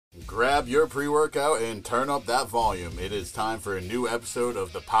Grab your pre-workout and turn up that volume. It is time for a new episode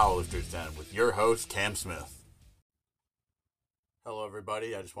of the Powerlifter's Den with your host, Cam Smith. Hello,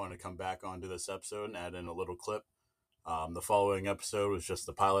 everybody. I just wanted to come back onto this episode and add in a little clip. The following episode was just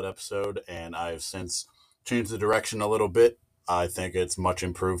the pilot episode, and I've since changed the direction a little bit. I think it's much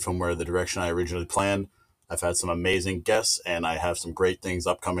improved from where the direction I originally planned. I've had some amazing guests, and I have some great things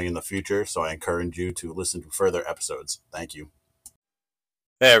upcoming in the future, so I encourage you to listen to further episodes. Thank you.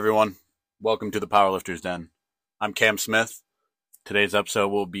 Hey, everyone. Welcome to the Powerlifter's Den. I'm Cam Smith. Today's episode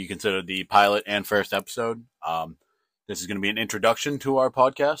will be considered the pilot and first episode. This is going to be an introduction to our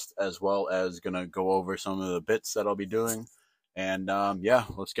podcast, as well as going to go over some of the bits that I'll be doing. And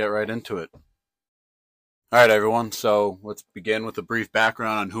let's get right into it. All right, everyone. So let's begin with a brief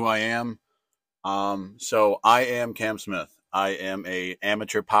background on who I am. So I am Cam Smith. I am an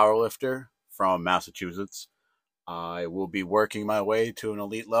amateur powerlifter from Massachusetts. I will be working my way to an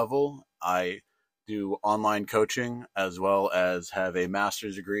elite level. I do online coaching as well as have a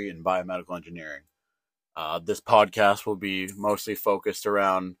master's degree in biomedical engineering. This podcast will be mostly focused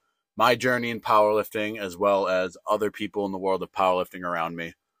around my journey in powerlifting as well as other people in the world of powerlifting around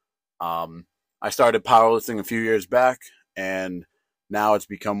me. I started powerlifting a few years back, and now it's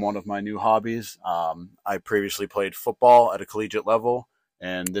become one of my new hobbies. I previously played football at a collegiate level,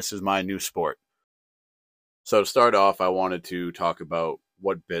 and this is my new sport. So to start off, I wanted to talk about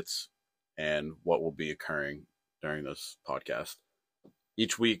what bits and what will be occurring during this podcast.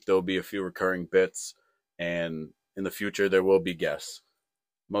 Each week, there will be a few recurring bits, and in the future, there will be guests.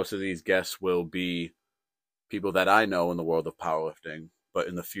 Most of these guests will be people that I know in the world of powerlifting, but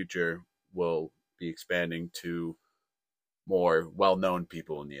in the future, we'll be expanding to more well-known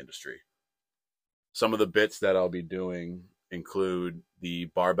people in the industry. Some of the bits that I'll be doing include the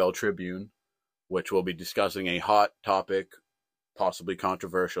Barbell Tribune, which will be discussing a hot topic, possibly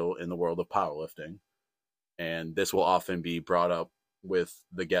controversial in the world of powerlifting. And this will often be brought up with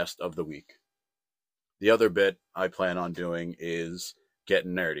the guest of the week. The other bit I plan on doing is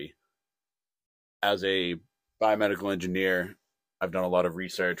getting nerdy. As a biomedical engineer, I've done a lot of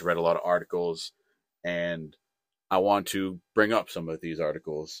research, read a lot of articles, and I want to bring up some of these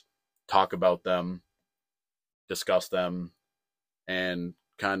articles, talk about them, discuss them, and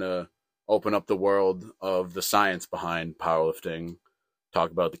kind of open up the world of the science behind powerlifting,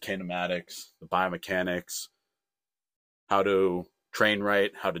 talk about the kinematics, the biomechanics, how to train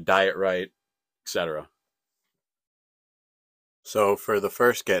right, how to diet right, etc. So for the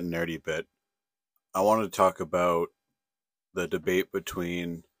first Get Nerdy bit, I wanted to talk about the debate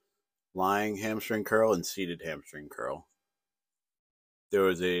between lying hamstring curl and seated hamstring curl. There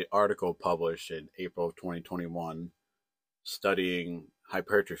was an article published in April of 2021 studying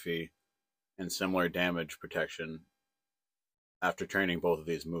hypertrophy and similar damage protection after training both of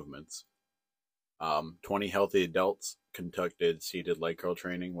these movements. 20 healthy adults conducted seated leg curl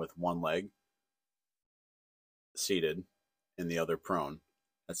training with one leg seated and the other prone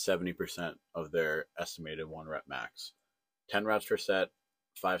at 70% of their estimated 1 rep max. 10 reps per set,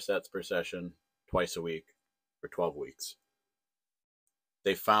 5 sets per session, twice a week for 12 weeks.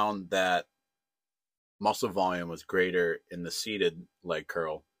 They found that muscle volume was greater in the seated leg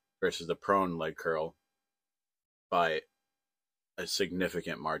curl versus the prone leg curl by a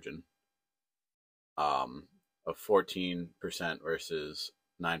significant margin of 14% versus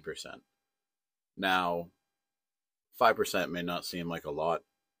 9%. Now, 5% may not seem like a lot,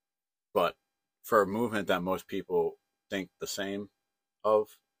 but for a movement that most people think the same of,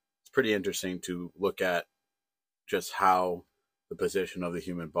 it's pretty interesting to look at just how the position of the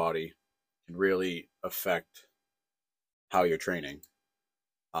human body can really affect how you're training.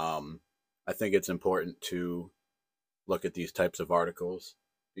 I think it's important to look at these types of articles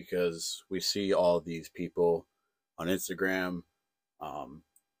because we see all of these people on Instagram, on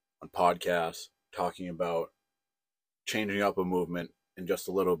podcasts, talking about changing up a movement in just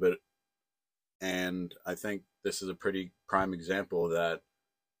a little bit. And I think this is a pretty prime example that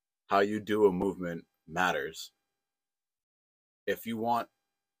how you do a movement matters. If you want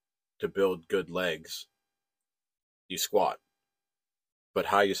to build good legs, you squat. But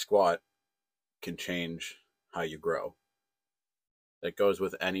how you squat can change how you grow. That goes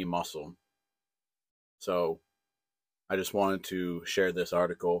with any muscle. So I just wanted to share this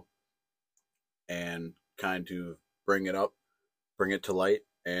article and kind of bring it up, bring it to light,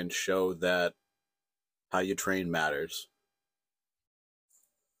 and show that how you train matters.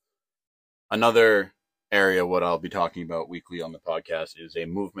 Another area what I'll be talking about weekly on the podcast is a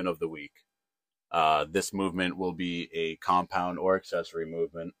movement of the week. This movement will be a compound or accessory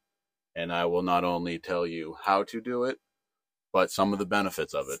movement, and I will not only tell you how to do it, but some of the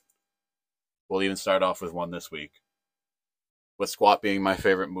benefits of it. We'll even start off with one this week. With squat being my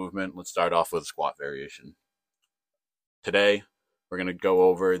favorite movement, let's start off with a squat variation. Today, we're going to go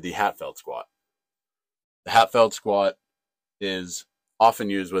over the Hatfeld squat. The Hatfeld squat is often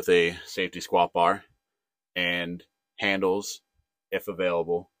used with a safety squat bar and handles, if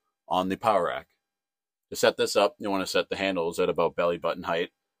available, on the power rack. To set this up, you want to set the handles at about belly button height,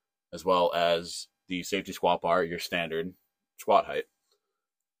 as well as the safety squat bar, your standard squat height.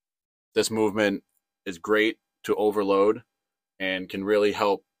 This movement is great to overload and can really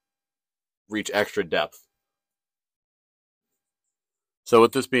help reach extra depth. So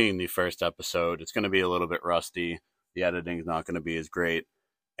with this being the first episode, it's going to be a little bit rusty. The editing is not going to be as great,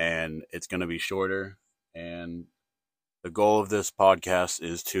 and it's going to be shorter. And the goal of this podcast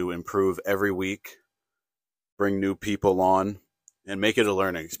is to improve every week, bring new people on, and make it a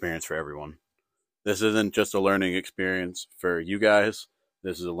learning experience for everyone. This isn't just a learning experience for you guys.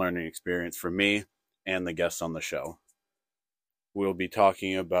 This is a learning experience for me and the guests on the show. We'll be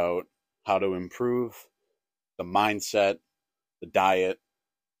talking about how to improve the mindset, the diet,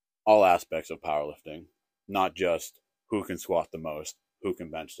 all aspects of powerlifting, not just who can squat the most, who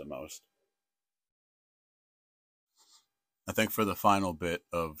can bench the most. I think for the final bit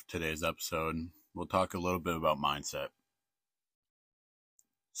of today's episode, we'll talk a little bit about mindset.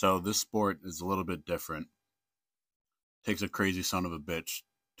 So this sport is a little bit different. It takes a crazy son of a bitch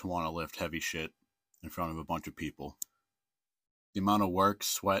to want to lift heavy shit in front of a bunch of people. The amount of work,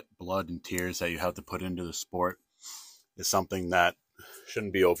 sweat, blood, and tears that you have to put into the sport is something that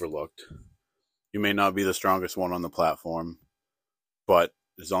shouldn't be overlooked. You may not be the strongest one on the platform, but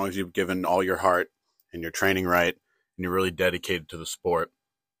as long as you've given all your heart and you're training right and you're really dedicated to the sport,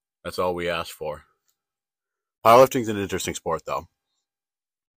 that's all we ask for. Powerlifting is an interesting sport, though.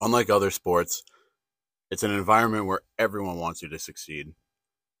 Unlike other sports, it's an environment where everyone wants you to succeed.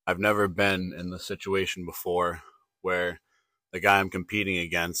 I've never been in the situation before where the guy I'm competing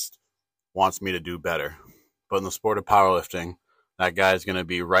against wants me to do better. But in the sport of powerlifting, that guy is going to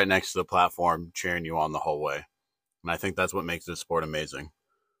be right next to the platform cheering you on the whole way. And I think that's what makes this sport amazing.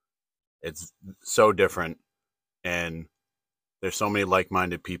 It's so different, and there's so many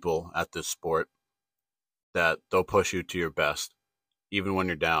like-minded people at this sport that they'll push you to your best, even when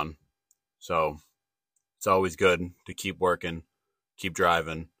you're down. So it's always good to keep working, keep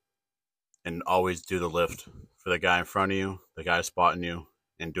driving, and always do the lift for the guy in front of you, the guy spotting you,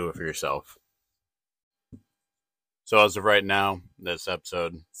 and do it for yourself. So as of right now, this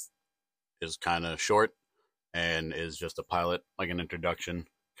episode is kind of short and is just a pilot, like an introduction,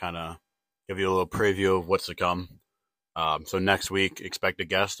 kind of give you a little preview of what's to come. So next week, expect a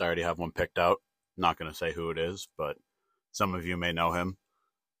guest. I already have one picked out. I'm not going to say who it is, but some of you may know him.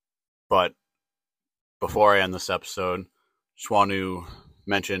 But before I end this episode, just want to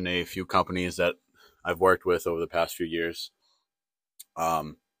mention a few companies that I've worked with over the past few years.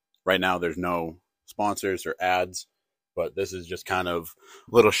 Right now, there's no sponsors or ads, but this is just kind of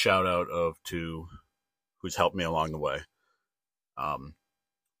a little shout out to who's helped me along the way.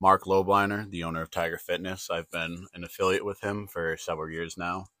 Mark Lobliner, the owner of Tiger Fitness. I've been an affiliate with him for several years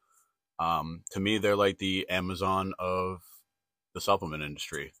now. To me, they're like the Amazon of the supplement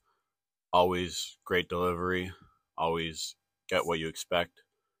industry. Always great delivery, always get what you expect,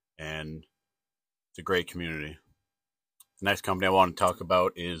 and it's a great community. The next company I want to talk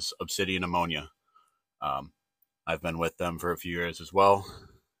about is Obsidian Ammonia. I've been with them for a few years as well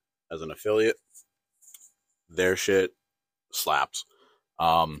as an affiliate. Their shit slaps.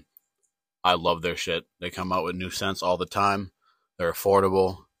 I love their shit. They come out with new scents all the time. They're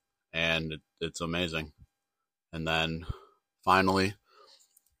affordable, and it's amazing. And then finally,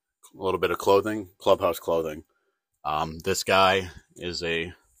 a little bit of clothing, Clubhouse Clothing. This guy is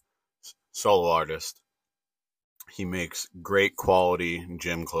a solo artist. He makes great quality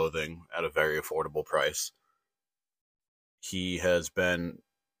gym clothing at a very affordable price. He has been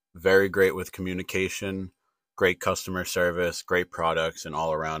very great with communication, great customer service, great products, and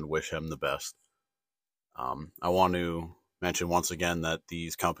all around wish him the best. I want to mention once again that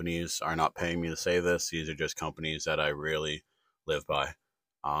these companies are not paying me to say this. These are just companies that I really live by.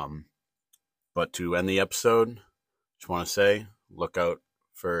 But to end the episode, just want to say, look out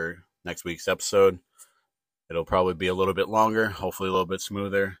for next week's episode. It'll probably be a little bit longer, hopefully a little bit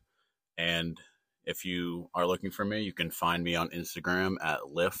smoother. And if you are looking for me, you can find me on Instagram at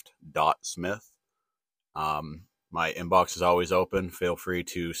lift.smith. My inbox is always open. Feel free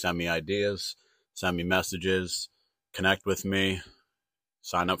to send me ideas, send me messages, connect with me,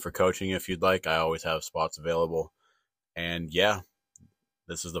 sign up for coaching if you'd like. I always have spots available. And yeah,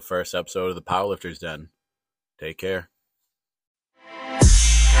 this is the first episode of the Powerlifter's Den. Take care.